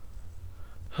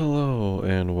Hello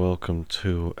and welcome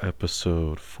to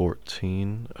episode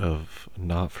 14 of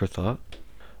Not for Thought,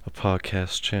 a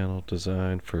podcast channel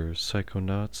designed for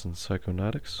psychonauts and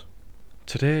psychonautics.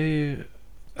 Today,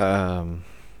 I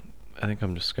think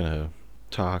I'm just gonna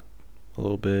talk a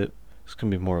little bit. It's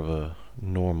gonna be more of a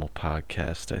normal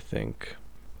podcast, I think.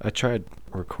 I tried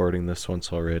recording this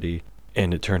once already,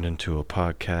 and it turned into a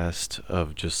podcast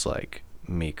of just like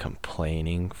me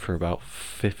complaining for about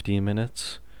 50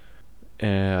 minutes.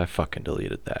 And I fucking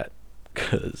deleted that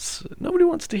because nobody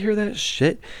wants to hear that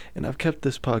shit. And I've kept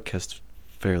this podcast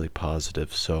fairly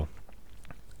positive, so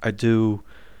I do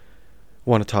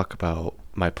want to talk about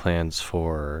my plans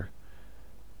for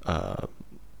uh,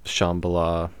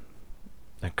 Shambhala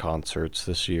and concerts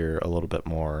this year a little bit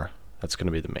more. That's going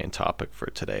to be the main topic for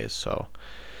today. So,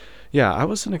 yeah, I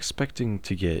wasn't expecting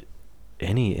to get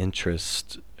any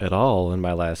interest at all in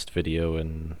my last video,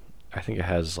 and I think it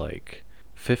has like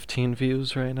 15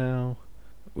 views right now,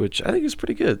 which I think is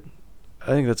pretty good. I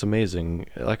think that's amazing.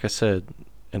 Like I said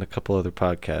in a couple other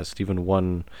podcasts, even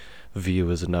one view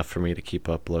is enough for me to keep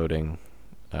uploading.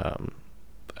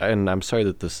 And I'm sorry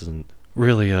that this isn't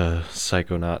really a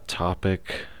psychonaut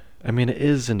topic. I mean, it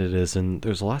is and it isn't.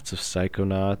 There's lots of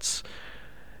psychonauts,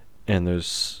 and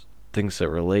there's things that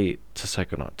relate to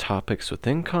psychonaut topics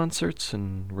within concerts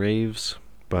and raves.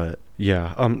 But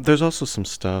yeah, there's also some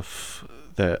stuff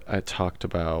that I talked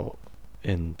about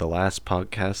in the last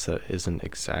podcast that isn't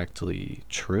exactly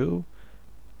true.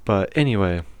 But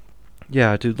anyway,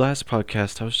 yeah, dude, last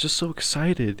podcast I was just so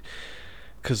excited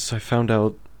because I found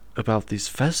out about these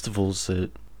festivals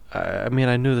that, I mean,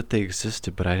 I knew that they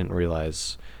existed, but I didn't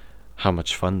realize how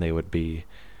much fun they would be.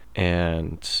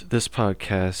 And this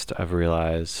podcast, I've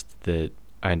realized that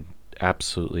I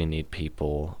absolutely need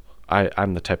people.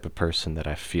 I'm the type of person that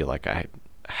I feel like I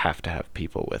have to have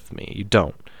people with me. You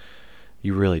don't.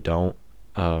 You really don't.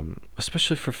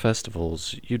 Especially for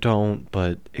festivals. You don't,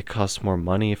 but it costs more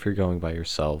money if you're going by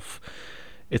yourself.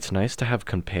 It's nice to have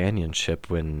companionship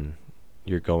when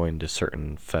you're going to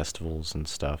certain festivals and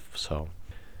stuff. So,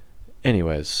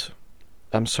 anyways,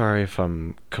 I'm sorry if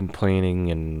I'm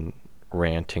complaining and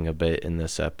ranting a bit in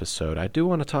this episode. I do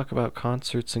want to talk about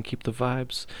concerts and keep the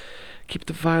vibes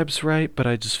right, but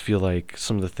I just feel like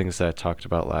some of the things that I talked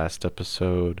about last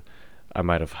episode, I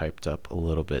might have hyped up a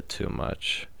little bit too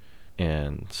much.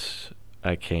 And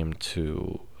I came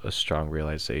to a strong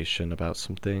realization about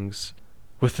some things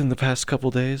within the past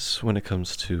couple days when it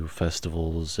comes to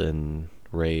festivals and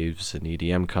raves and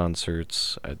EDM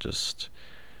concerts.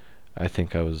 I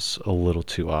think I was a little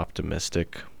too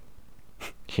optimistic,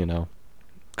 you know,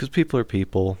 because people are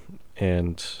people.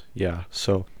 And yeah,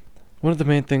 so one of the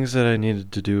main things that I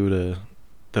needed to do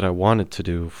that I wanted to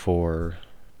do for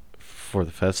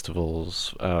the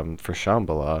festivals, for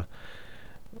Shambhala,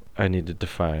 I needed to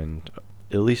find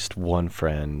at least one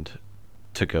friend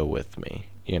to go with me,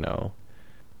 you know.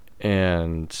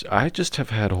 And I just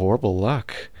have had horrible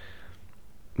luck.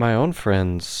 My own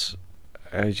friends,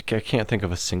 I can't think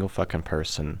of a single fucking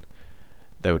person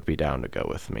that would be down to go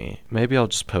with me. Maybe I'll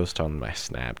just post on my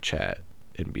Snapchat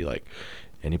and be like,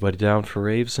 anybody down for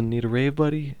raves and need a rave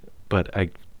buddy? But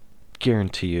I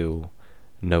guarantee you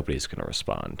nobody's going to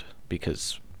respond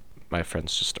because my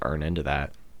friends just aren't into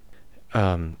that.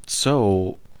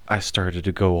 So I started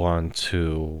to go on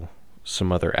to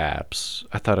some other apps.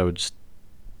 I thought I would just,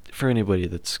 for anybody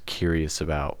that's curious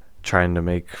about trying to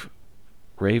make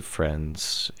rave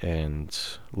friends and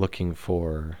looking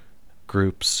for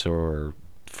groups or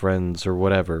friends or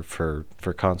whatever for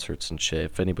concerts and shit,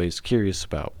 if anybody's curious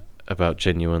about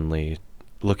genuinely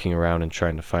looking around and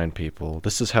trying to find people,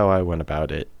 this is how I went about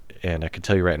it. And I can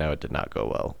tell you right now, it did not go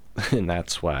well. And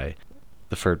that's why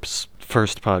the first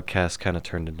podcast kind of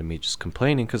turned into me just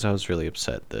complaining because I was really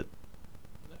upset that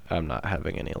I'm not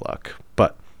having any luck.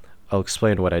 But I'll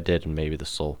explain what I did, and maybe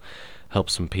this will help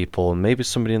some people. And maybe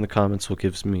somebody in the comments will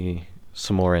give me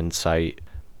some more insight.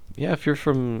 Yeah, if you're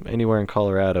from anywhere in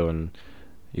Colorado and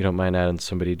you don't mind adding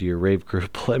somebody to your rave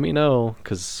group, let me know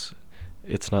because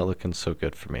it's not looking so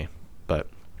good for me. But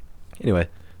anyway.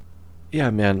 Yeah,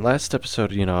 man, last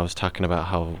episode, I was talking about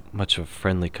how much of a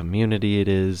friendly community it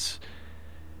is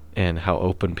and how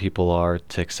open people are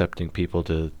to accepting people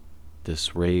to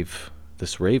this rave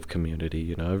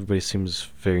community. Everybody seems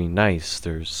very nice.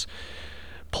 There's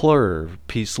plur,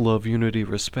 peace, love, unity,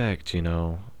 respect,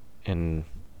 and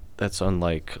that's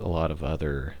unlike a lot of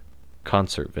other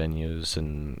concert venues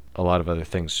and a lot of other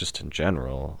things just in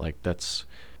general. Like, that's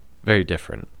very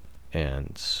different.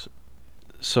 And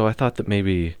so I thought that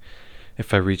maybe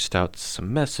if I reached out to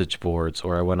some message boards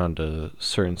or I went onto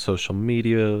certain social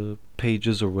media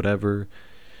pages or whatever,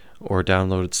 or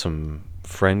downloaded some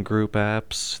friend group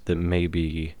apps that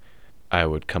maybe I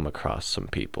would come across some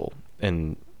people.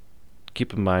 And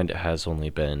keep in mind, it has only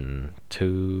been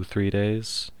 2-3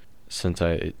 days since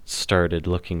I started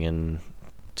looking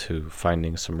into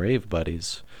finding some rave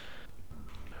buddies.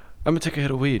 I'm gonna take a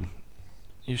hit of weed.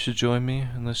 You should join me,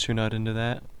 unless you're not into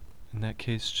that. In that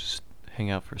case, just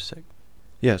hang out for a sec.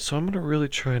 Yeah, so I'm gonna really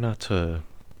try not to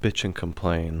bitch and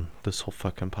complain this whole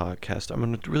fucking podcast. I'm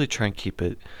gonna really try and keep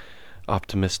it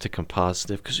optimistic and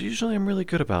positive, because usually I'm really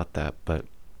good about that, but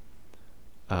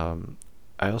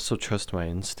I also trust my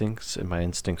instincts, and my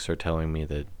instincts are telling me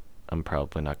that I'm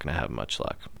probably not gonna have much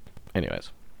luck.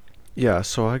 Anyways. Yeah,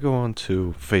 so I go on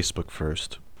to Facebook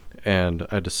first, and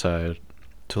I decide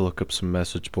to look up some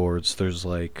message boards. There's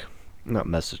like, not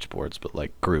message boards, but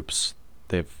like groups.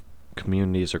 They have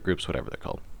communities or groups, whatever they're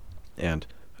called. And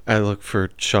I look for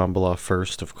Shambhala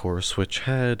first, of course, which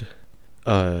had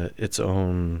its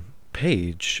own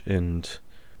page, and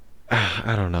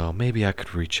I don't know, maybe I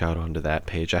could reach out onto that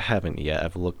page. I haven't yet,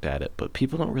 I've looked at it, but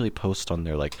people don't really post on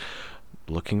there like,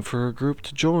 looking for a group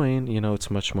to join.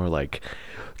 It's much more like,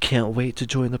 can't wait to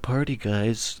join the party,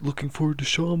 guys. Looking forward to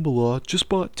Shambhala. Just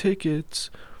bought tickets.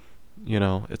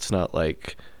 It's not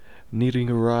like needing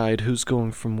a ride. Who's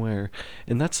going from where?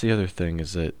 And that's the other thing,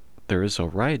 is that there is a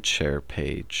rideshare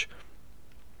page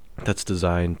that's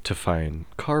designed to find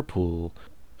carpool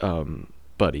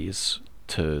buddies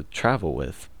to travel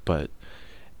with, but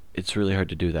it's really hard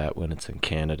to do that when it's in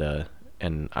Canada,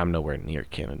 and I'm nowhere near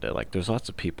Canada. Like, there's lots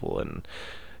of people in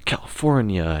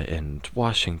California and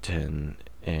Washington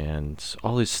and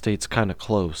all these states kind of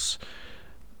close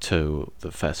to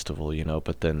the festival,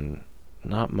 but then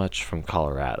not much from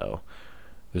Colorado.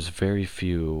 There's very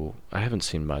few. I haven't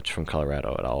seen much from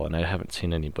Colorado at all, and I haven't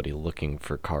seen anybody looking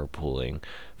for carpooling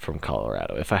from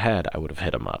Colorado. If I had, I would have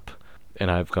hit them up.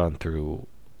 And I've gone through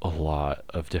a lot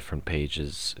of different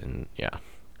pages, and yeah.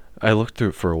 I looked through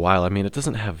it for a while. I mean, it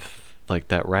doesn't have, like,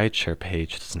 that rideshare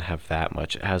page doesn't have that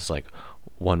much. It has, like,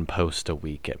 one post a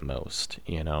week at most,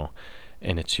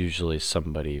 And it's usually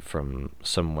somebody from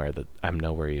somewhere that I'm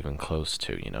nowhere even close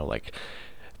to, like,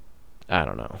 I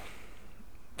don't know.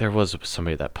 There was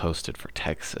somebody that posted for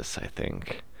Texas, I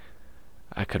think.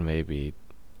 I could maybe,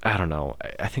 I don't know.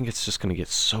 I think it's just going to get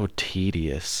so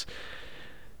tedious.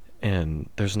 And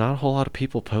there's not a whole lot of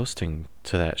people posting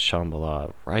to that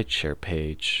Shambhala rideshare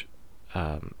page,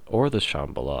 or the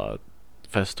Shambhala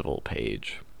festival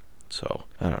page. So,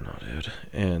 I don't know, dude.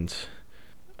 And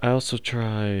I also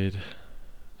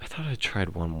I thought I tried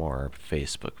one more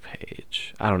Facebook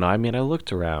page. I don't know. I mean, I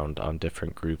looked around on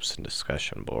different groups and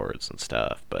discussion boards and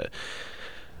stuff, but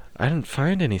I didn't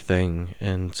find anything,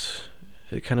 and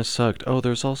it kind of sucked. Oh,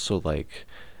 there's also, like,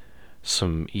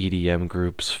 some EDM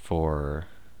groups for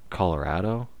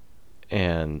Colorado,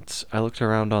 and I looked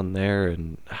around on there,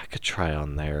 and I could try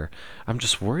on there. I'm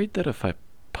just worried that if I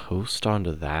post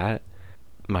onto that,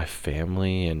 my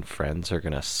family and friends are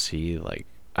gonna see, like,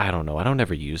 I don't know. I don't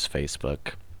ever use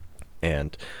Facebook,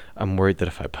 and I'm worried that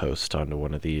if I post onto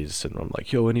one of these and I'm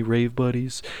like, yo, any rave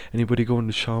buddies? Anybody going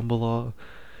to Shambhala?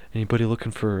 Anybody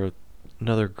looking for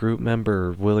another group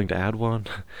member willing to add one?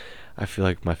 I feel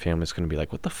like my family's going to be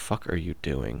like, what the fuck are you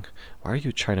doing? Why are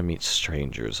you trying to meet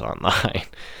strangers online?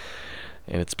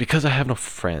 And it's because I have no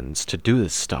friends to do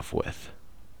this stuff with.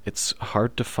 It's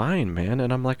hard to find, man.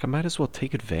 And I'm like, I might as well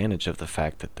take advantage of the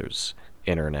fact that there's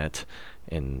internet,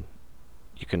 and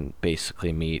you can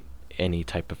basically meet any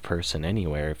type of person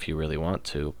anywhere if you really want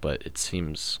to, but it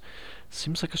seems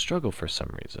like a struggle for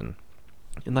some reason.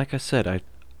 And like I said,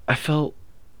 I feel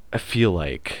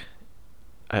like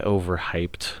I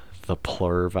overhyped the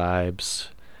Plur vibes,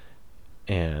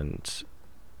 and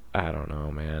I don't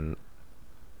know, man.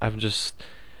 I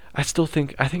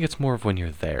think it's more of when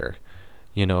you're there.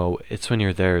 It's when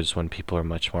you're there is when people are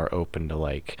much more open to,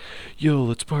 like, yo,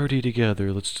 let's party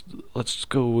together, let's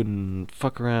go and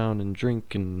fuck around and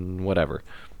drink and whatever.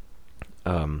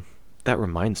 That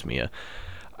reminds me,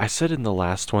 I said in the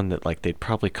last one that, like, they'd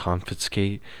probably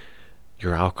confiscate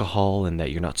your alcohol and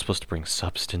that you're not supposed to bring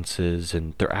substances,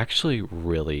 and they're actually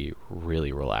really,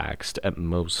 really relaxed at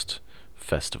most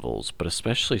festivals, but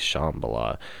especially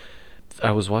Shambhala.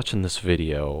 I was watching this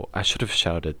video. I should have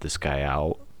shouted this guy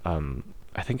out.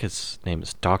 I think his name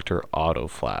is Dr.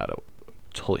 Autoflower.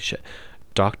 Holy shit.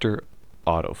 Dr.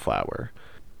 Autoflower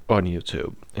on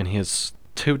YouTube. And he has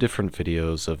 2 different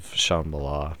videos of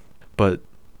Shambhala. But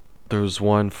there's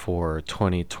one for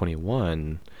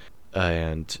 2021,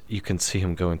 and you can see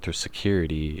him going through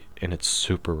security, and it's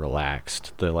super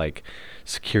relaxed. The, like,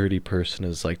 security person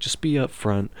is like, just be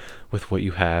upfront with what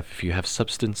you have. If you have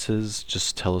substances,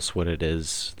 just tell us what it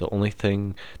is. The only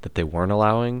thing that they weren't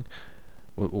allowing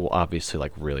Well, obviously,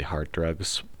 like really hard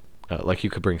drugs. Like you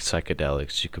could bring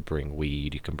psychedelics, you could bring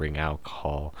weed, you can bring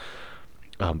alcohol,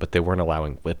 but they weren't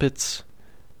allowing whippets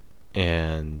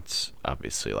and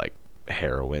obviously like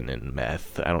heroin and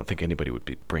meth. I don't think anybody would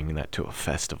be bringing that to a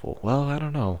festival. Well, I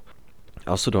don't know. I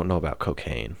also don't know about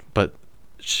cocaine, but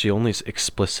she only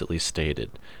explicitly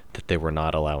stated that they were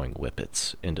not allowing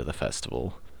whippets into the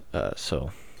festival.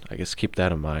 So I guess keep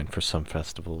that in mind for some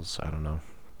festivals. I don't know.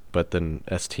 But then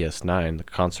STS9, the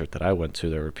concert that I went to,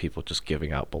 there were people just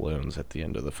giving out balloons at the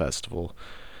end of the festival.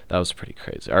 That was pretty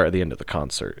crazy. Or at the end of the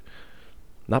concert.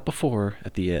 Not before,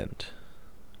 at the end.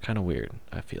 Kind of weird,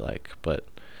 I feel like. But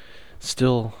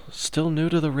still new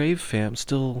to the rave fam.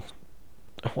 Still,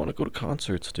 I want to go to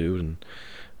concerts, dude. And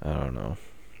I don't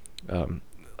know.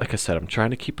 Like I said, I'm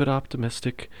trying to keep it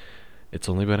optimistic. It's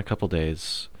only been a couple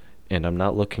days. And I'm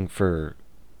not looking for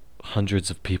hundreds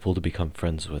of people to become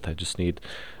friends with. I just need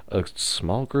a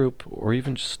small group or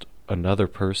even just another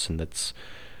person that's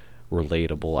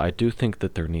relatable. I do think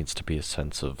that there needs to be a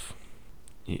sense of,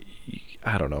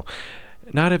 I don't know,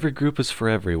 not every group is for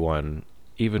everyone,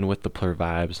 even with the plur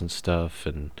vibes and stuff,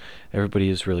 and everybody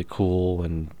is really cool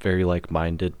and very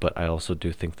like-minded, but I also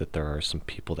do think that there are some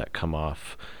people that come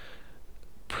off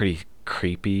pretty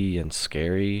creepy and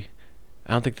scary.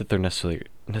 I don't think that they're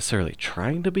necessarily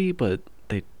trying to be, but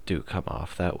they do come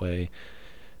off that way.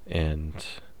 And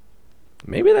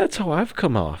maybe that's how I've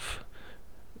come off.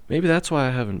 Maybe that's why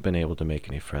I haven't been able to make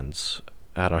any friends.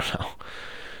 I don't know.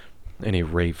 Any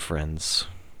rave friends.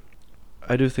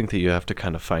 I do think that you have to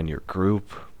kind of find your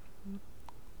group,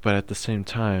 but at the same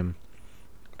time,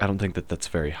 I don't think that that's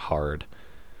very hard.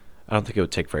 I don't think it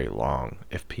would take very long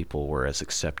if people were as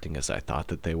accepting as I thought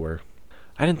that they were.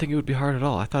 I didn't think it would be hard at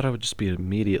all. I thought I would just be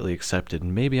immediately accepted.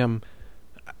 And maybe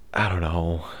I don't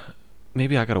know.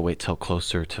 Maybe I gotta wait till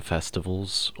closer to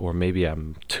festivals, or maybe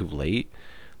I'm too late.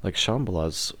 Like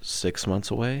Shambhala's 6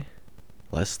 months away.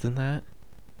 Less than that.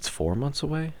 It's 4 months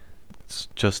away. It's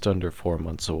just under 4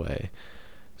 months away.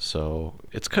 So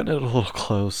it's kind of a little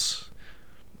close.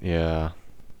 Yeah,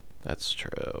 that's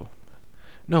true.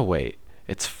 No, wait.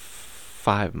 It's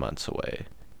 5 months away.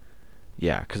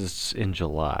 Yeah, because it's in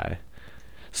July.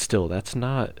 Still, that's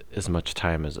not as much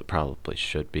time as it probably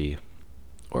should be.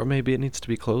 Or maybe it needs to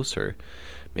be closer.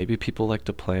 Maybe people like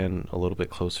to plan a little bit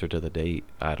closer to the date.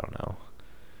 I don't know.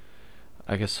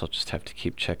 I guess I'll just have to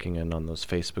keep checking in on those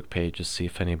Facebook pages, see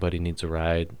if anybody needs a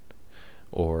ride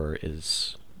or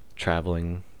is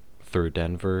traveling through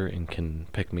Denver and can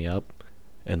pick me up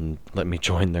and let me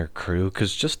join their crew.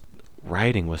 Because just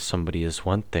riding with somebody is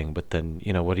one thing, but then,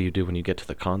 what do you do when you get to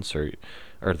the concert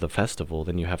or the festival?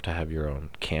 Then you have to have your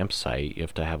own campsite. You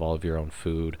have to have all of your own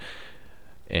food.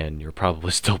 And you're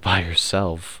probably still by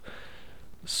yourself.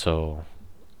 So,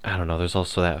 I don't know, there's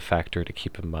also that factor to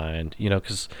keep in mind.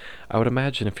 Because I would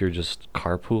imagine if you're just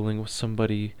carpooling with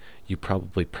somebody, you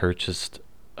probably purchased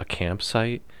a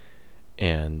campsite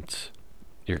and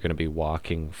you're going to be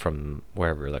walking from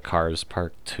wherever the car is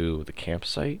parked to the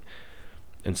campsite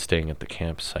and staying at the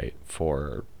campsite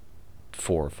for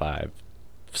 4, 5,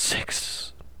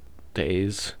 6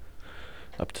 days,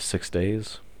 up to 6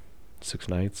 days, 6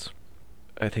 nights.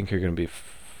 I think you're going to be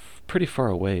pretty far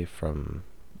away from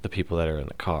the people that are in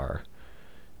the car,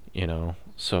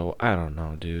 So, I don't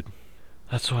know, dude.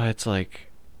 That's why it's like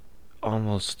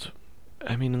almost,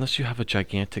 unless you have a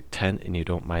gigantic tent and you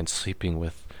don't mind sleeping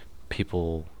with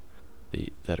people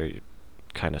that are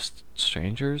kind of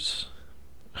strangers.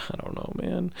 I don't know,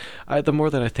 man. The more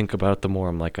that I think about it, the more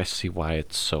I'm like, I see why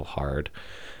it's so hard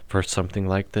for something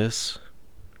like this.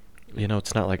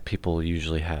 It's not like people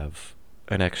usually have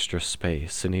an extra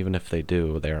space, and even if they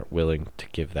do, they aren't willing to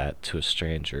give that to a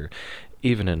stranger,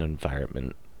 even in an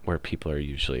environment where people are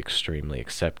usually extremely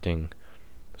accepting.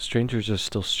 Strangers are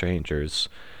still strangers.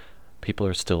 People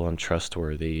are still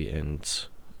untrustworthy, and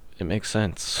it makes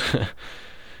sense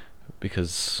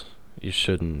because you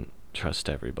shouldn't trust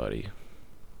everybody,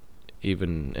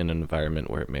 even in an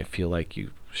environment where it may feel like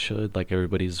you should, like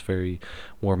everybody's very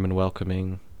warm and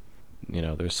welcoming.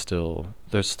 There's still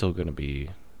going to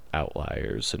be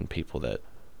outliers and people that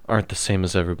aren't the same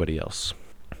as everybody else,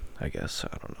 I guess.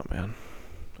 I don't know,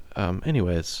 man.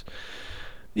 Anyways,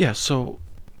 yeah, so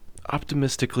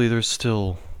optimistically, there's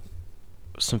still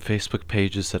some Facebook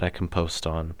pages that I can post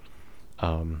on.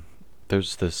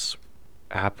 There's this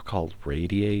app called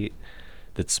Radiate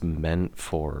that's meant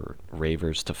for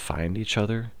ravers to find each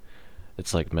other.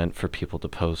 It's like meant for people to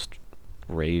post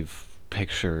rave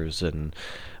pictures and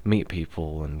meet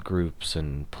people and groups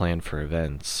and plan for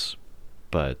events.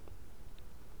 But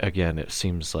again, it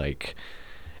seems like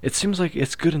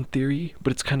it's good in theory,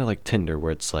 but it's kind of like Tinder,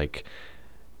 where it's like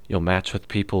you'll match with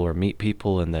people or meet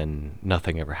people and then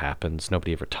nothing ever happens.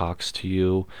 Nobody ever talks to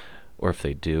you, or if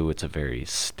they do, it's a very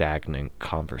stagnant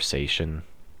conversation.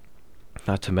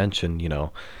 Not to mention,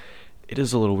 it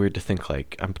is a little weird to think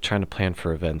like I'm trying to plan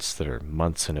for events that are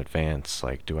months in advance.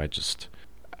 Like,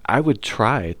 I would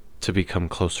try to become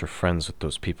closer friends with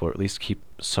those people, or at least keep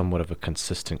somewhat of a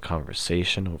consistent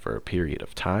conversation over a period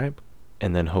of time,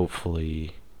 and then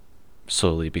hopefully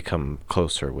slowly become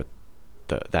closer with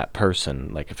that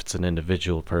person. Like if it's an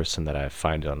individual person that I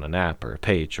find on an app or a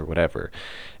page or whatever,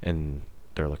 and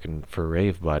they're looking for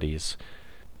rave buddies,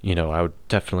 I would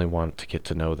definitely want to get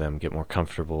to know them, get more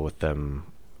comfortable with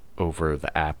them over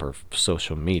the app or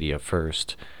social media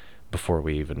first before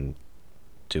we even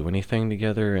do anything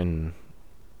together. And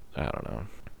I don't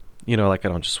know. Like I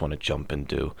don't just want to jump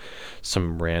into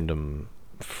some random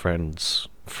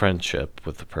friendship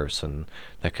with a person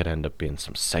that could end up being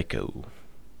some psycho.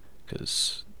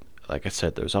 Because, like I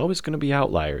said, there's always going to be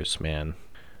outliers, man.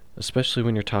 Especially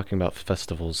when you're talking about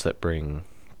festivals that bring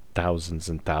thousands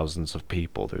and thousands of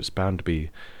people. There's bound to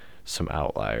be some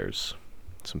outliers.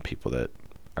 Some people that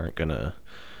aren't going to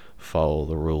follow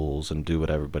the rules and do what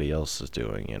everybody else is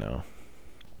doing,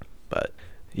 But,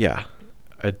 yeah,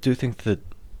 I do think that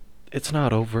it's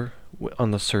not over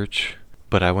on the search,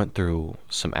 but I went through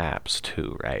some apps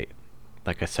too, right?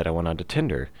 Like I said, I went onto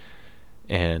Tinder,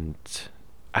 and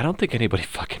I don't think anybody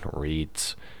fucking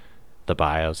reads the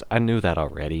bios. I knew that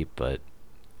already, but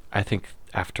I think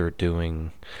after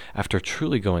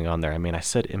truly going on there, I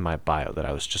said in my bio that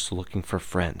I was just looking for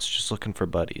friends, just looking for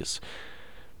buddies.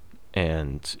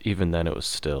 And even then it was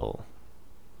still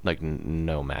like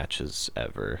no matches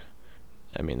ever.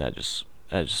 That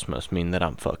just must mean that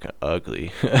I'm fucking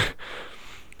ugly.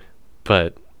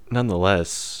 But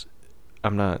nonetheless,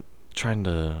 I'm not trying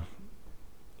to,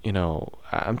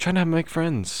 I'm trying to make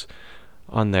friends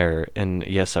on there. And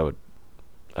yes, I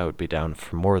would be down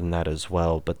for more than that as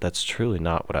well, but that's truly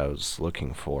not what I was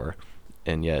looking for.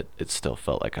 And yet it still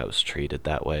felt like I was treated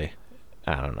that way.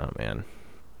 I don't know, man.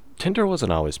 Tinder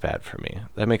wasn't always bad for me.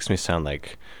 That makes me sound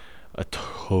like a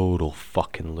total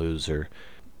fucking loser.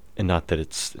 And not that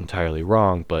it's entirely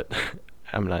wrong, but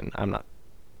I'm not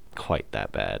quite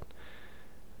that bad.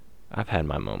 I've had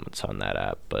my moments on that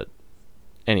app, but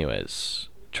anyways,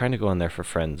 trying to go on there for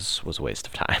friends was a waste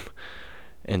of time.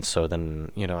 And so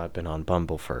then, I've been on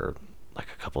Bumble for like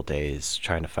a couple days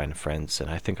trying to find friends, and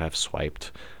I think I've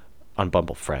swiped on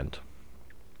Bumble Friend.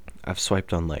 I've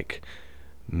swiped on like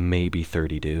maybe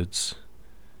 30 dudes,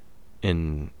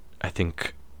 and I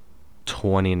think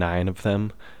 29 of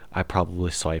them I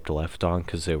probably swiped left on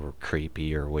because they were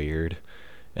creepy or weird.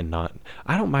 And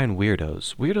I don't mind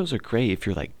weirdos. Weirdos are great if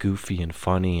you're like goofy and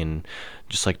funny and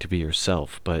just like to be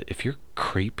yourself. But if you're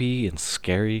creepy and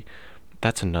scary,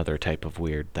 that's another type of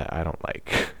weird that I don't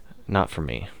like. Not for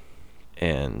me.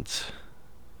 And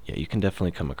yeah, you can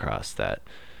definitely come across that,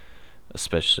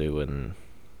 especially when,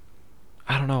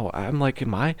 I don't know, I'm like,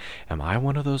 am I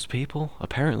one of those people?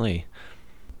 Apparently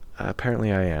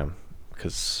I am,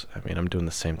 because I'm doing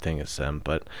the same thing as them,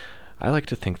 but I like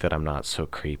to think that I'm not so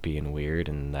creepy and weird,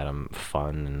 and that I'm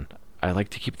fun, and I like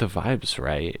to keep the vibes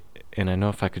right. And I know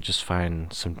if I could just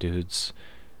find some dudes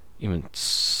even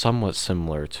somewhat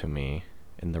similar to me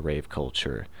in the rave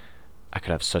culture, I could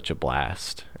have such a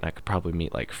blast, and I could probably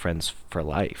meet like friends for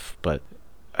life. But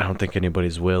I don't think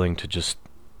anybody's willing to just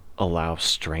allow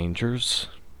strangers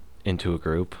into a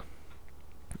group,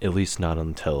 at least not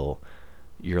until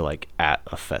you're like at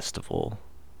a festival.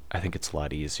 I think it's a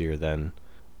lot easier then.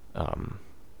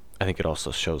 I think it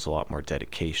also shows a lot more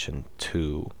dedication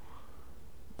to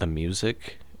the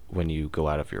music when you go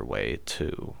out of your way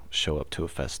to show up to a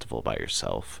festival by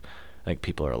yourself. I think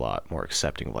people are a lot more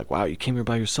accepting of like, wow, you came here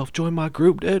by yourself, join my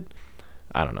group, dude.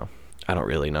 I don't know. I don't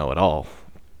really know at all.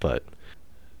 But,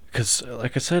 because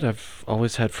like I said, I've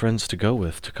always had friends to go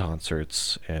with to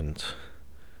concerts, and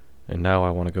now I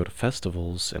want to go to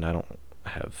festivals, and I don't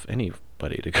have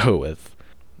anybody to go with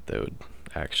that would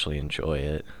actually enjoy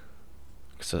it.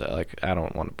 So like, I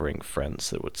don't want to bring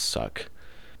friends that would suck,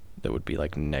 that would be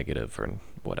like negative or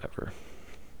whatever.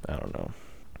 I don't know.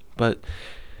 But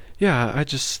yeah, I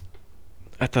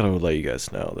thought I would let you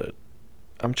guys know that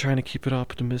I'm trying to keep it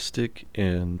optimistic,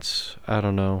 and I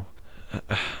don't know.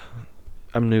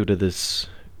 I'm new to this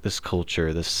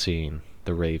culture, this scene,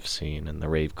 the rave scene and the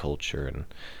rave culture, and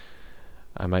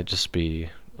I might just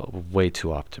be way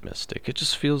too optimistic. It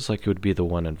just feels like it would be the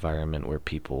one environment where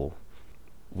people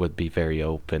would be very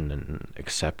open and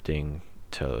accepting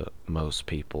to most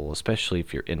people, especially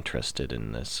if you're interested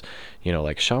in this.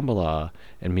 Like Shambhala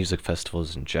and music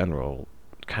festivals in general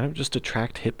kind of just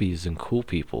attract hippies and cool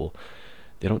people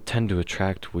they don't tend to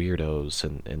attract weirdos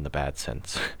in the bad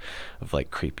sense of like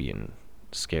creepy and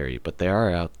scary, but they are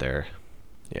out there.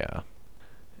 Yeah.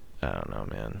 I don't know,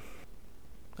 man.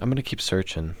 I'm gonna keep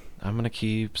searching.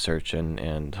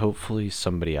 And hopefully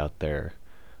somebody out there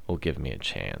will give me a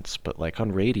chance. But like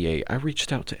on Radiate, I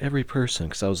reached out to every person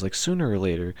because I was like, sooner or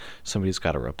later, somebody's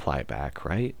got to reply back,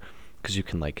 right? Because you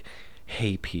can like,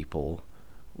 hey people,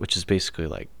 which is basically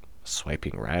like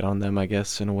swiping right on them, I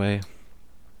guess, in a way.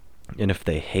 And if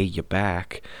they hey you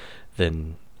back,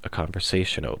 then a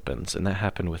conversation opens. And that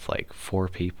happened with like 4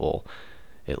 people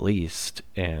at least,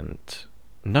 and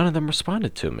none of them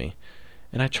responded to me.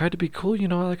 And I tried to be cool,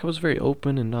 like I was very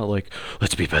open and not like,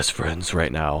 let's be best friends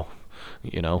right now.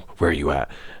 Where are you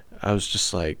at? I was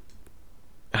just like,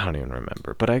 I don't even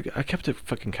remember. But I kept it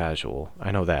fucking casual.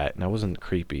 I know that. And I wasn't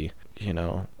creepy,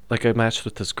 Like I matched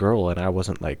with this girl and I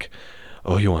wasn't like,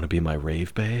 oh, you want to be my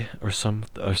rave bae or some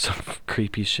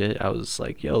creepy shit. I was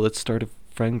like, yo, let's start a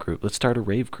friend group. Let's start a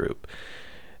rave group.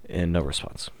 And no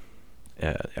response.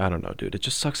 I don't know, dude. It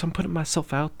just sucks. I'm putting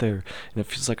myself out there, and it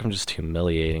feels like I'm just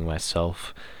humiliating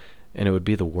myself. And it would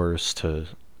be the worst to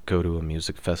go to a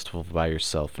music festival by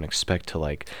yourself and expect to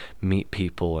like meet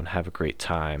people and have a great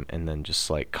time, and then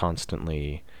just like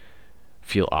constantly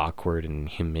feel awkward and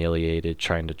humiliated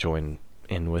trying to join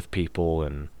in with people.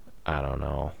 And I don't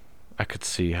know. I could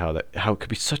see how it could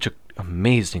be such a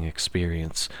amazing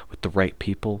experience with the right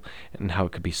people, and how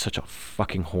it could be such a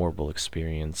fucking horrible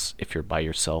experience if you're by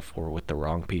yourself or with the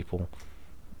wrong people.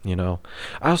 I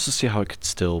also see how it could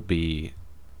still be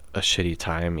a shitty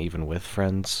time even with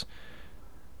friends,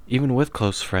 even with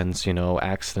close friends.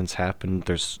 Accidents happen.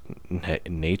 There's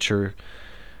nature.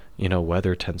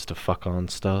 Weather tends to fuck on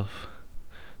stuff,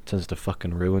 tends to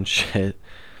fucking ruin shit,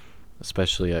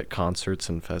 especially at concerts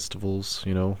and festivals.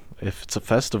 If it's a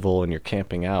festival and you're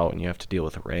camping out and you have to deal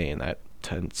with rain, that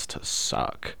tends to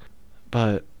suck.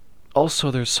 But also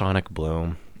there's Sonic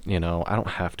Bloom. I don't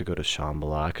have to go to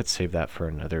Shambhala. I could save that for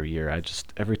another year.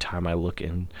 Every time I look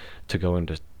in to go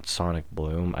into Sonic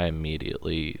Bloom, I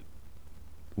immediately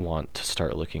want to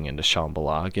start looking into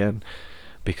Shambhala again,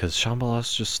 because Shambhala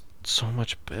is just so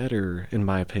much better in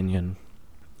my opinion.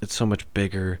 It's so much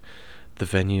bigger. The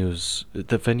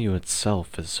venue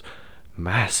itself is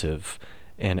massive,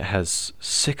 and it has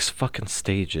 6 fucking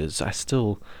stages. I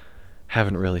still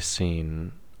haven't really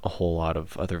seen a whole lot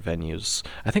of other venues.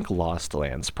 I think Lost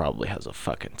Lands probably has a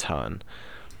fucking ton.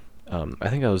 I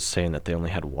think I was saying that they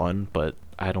only had 1, but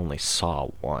I'd only saw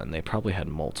 1. They probably had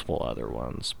multiple other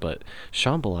ones, but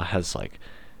Shambhala has like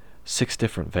 6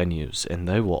 different venues, and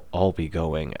they will all be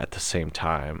going at the same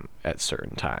time at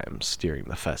certain times during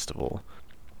the festival.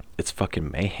 It's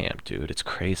fucking mayhem, dude. It's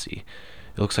crazy.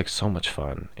 It looks like so much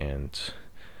fun, and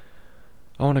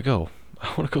I want to go. I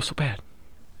want to go so bad.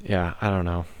 Yeah, I don't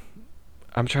know.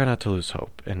 I'm trying not to lose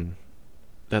hope, and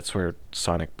that's where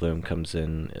Sonic Bloom comes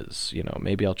in. Is,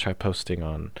 maybe I'll try posting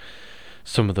on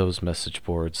some of those message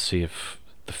boards, see if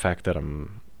the fact that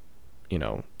I'm,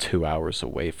 2 hours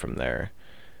away from there,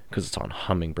 because it's on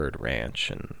Hummingbird Ranch,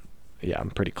 and yeah,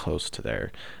 I'm pretty close to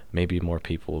there. Maybe more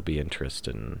people will be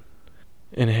interested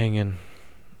in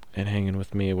hanging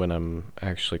with me when I'm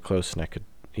actually close, and I could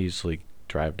easily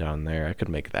drive down there. I could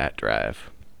make that drive.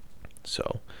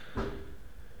 So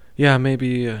yeah,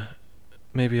 maybe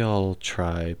I'll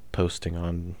try posting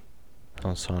on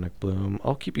Sonic Bloom.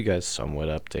 I'll keep you guys somewhat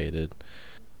updated.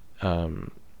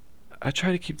 I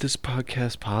try to keep this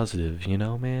podcast positive,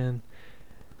 man.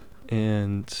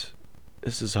 And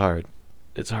this is hard.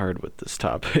 It's hard with this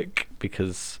topic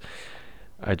because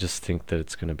I just think that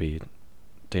it's going to be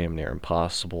damn near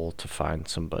impossible to find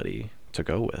somebody to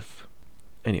go with.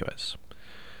 Anyways.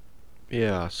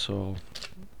 Yeah, so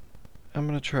I'm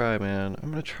going to try, man.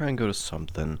 I'm going to try and go to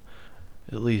something.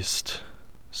 At least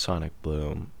Sonic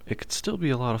Bloom. It could still be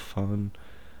a lot of fun.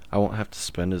 I won't have to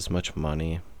spend as much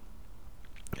money.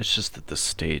 It's just that the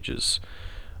stages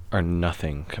are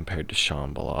nothing compared to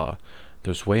Shambhala.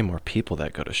 There's way more people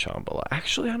that go to Shambhala.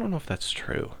 Actually, I don't know if that's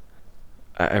true.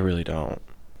 I really don't.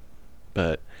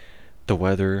 But the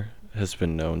weather has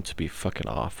been known to be fucking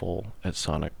awful at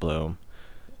Sonic Bloom.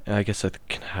 And I guess that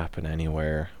can happen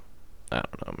anywhere. I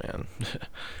don't know, man.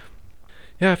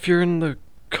 Yeah, if you're in the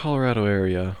Colorado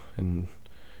area and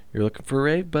you're looking for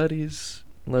rave buddies,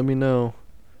 let me know.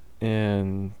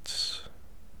 And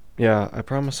yeah, I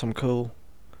promise I'm cool.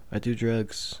 I do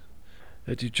drugs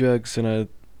and I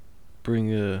bring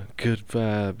good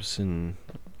vibes, and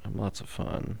I'm lots of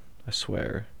fun. I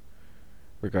swear.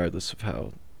 Regardless of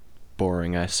how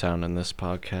boring I sound in this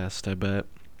podcast, I bet.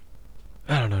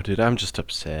 I don't know, dude. I'm just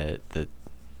upset that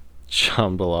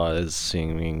Shambhala is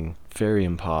seeming very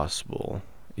impossible.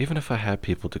 even if I had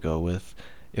people to go with,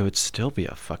 it would still be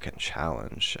a fucking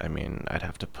challenge. I mean, I'd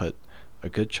have to put a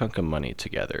good chunk of money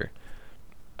together.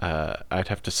 I'd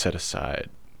have to set aside,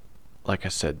 like I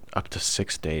said, up to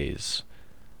 6 days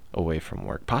away from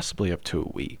work, possibly up to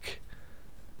a week,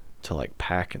 to like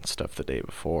pack and stuff the day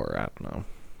before. I don't know.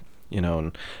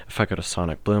 And if I go to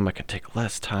Sonic Bloom, I can take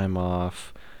less time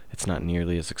off. It's not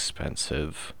nearly as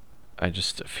expensive. I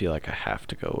just feel like I have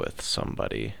to go with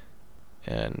somebody.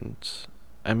 And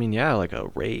I mean, yeah, like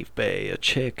a rave bae, a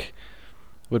chick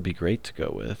would be great to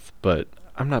go with, but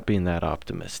I'm not being that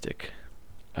optimistic.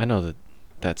 I know that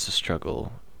that's a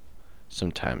struggle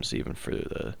sometimes, even for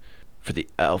the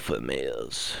alpha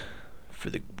males,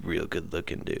 for the real good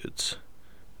looking dudes.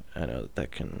 I know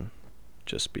that can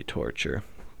just be torture.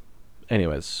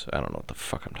 Anyways, I don't know what the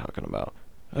fuck I'm talking about.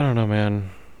 I don't know, man.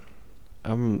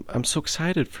 I'm so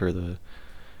excited for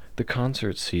the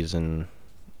concert season,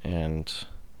 and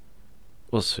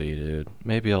we'll see, dude.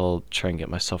 Maybe I'll try and get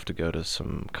myself to go to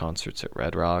some concerts at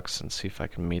Red Rocks and see if I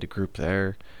can meet a group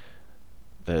there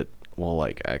that will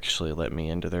like actually let me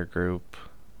into their group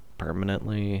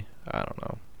permanently. I don't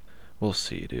know. We'll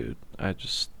see, dude. I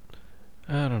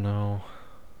don't know.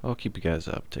 I'll keep you guys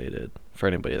updated. For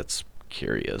anybody that's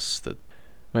curious, that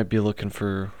might be looking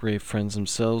for rave friends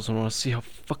themselves and want to see how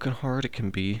fucking hard it can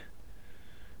be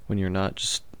when you're not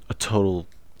just a total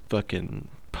fucking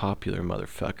popular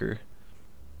motherfucker.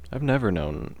 I've never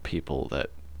known people that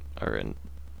are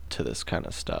into this kind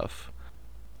of stuff.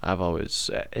 I've always,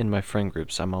 in my friend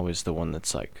groups, I'm always the one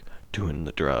that's like doing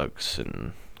the drugs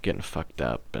and getting fucked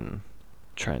up and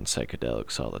trying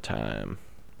psychedelics all the time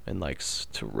and likes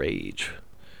to rage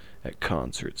at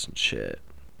concerts and shit.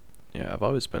 Yeah, I've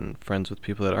always been friends with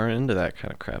people that aren't into that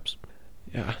kind of crap.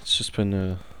 Yeah, it's just been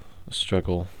a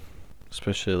struggle,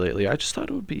 especially lately. I just thought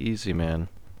it would be easy, man.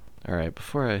 Alright,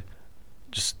 before I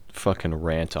just fucking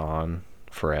rant on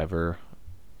forever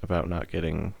about not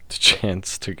getting the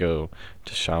chance to go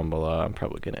to Shambhala, I'm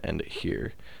probably going to end it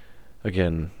here.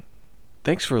 Again,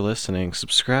 thanks for listening.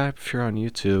 Subscribe if you're on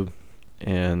YouTube.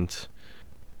 And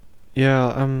yeah,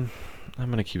 I'm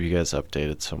going to keep you guys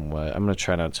updated somewhat. I'm going to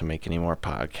try not to make any more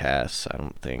podcasts, I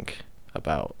don't think,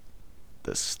 about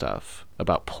this stuff,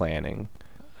 about planning.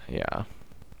 Yeah.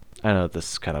 I know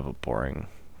this is kind of a boring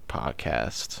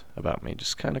podcast about me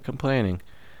just kind of complaining.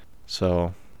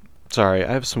 So, sorry,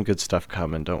 I have some good stuff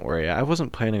coming, don't worry. I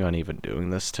wasn't planning on even doing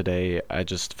this today. I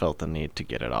just felt the need to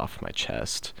get it off my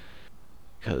chest.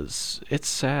 Because it's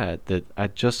sad that I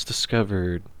just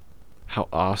discovered how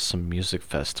awesome music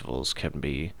festivals can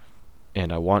be.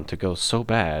 And I want to go so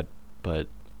bad, but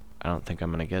I don't think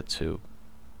I'm going to get to.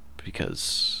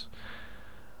 Because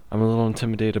I'm a little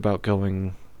intimidated about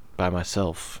going by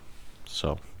myself.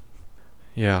 So,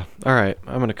 yeah. Alright,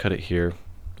 I'm going to cut it here.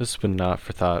 This has been Not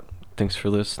for Thought. Thanks for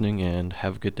listening, and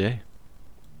have a good day.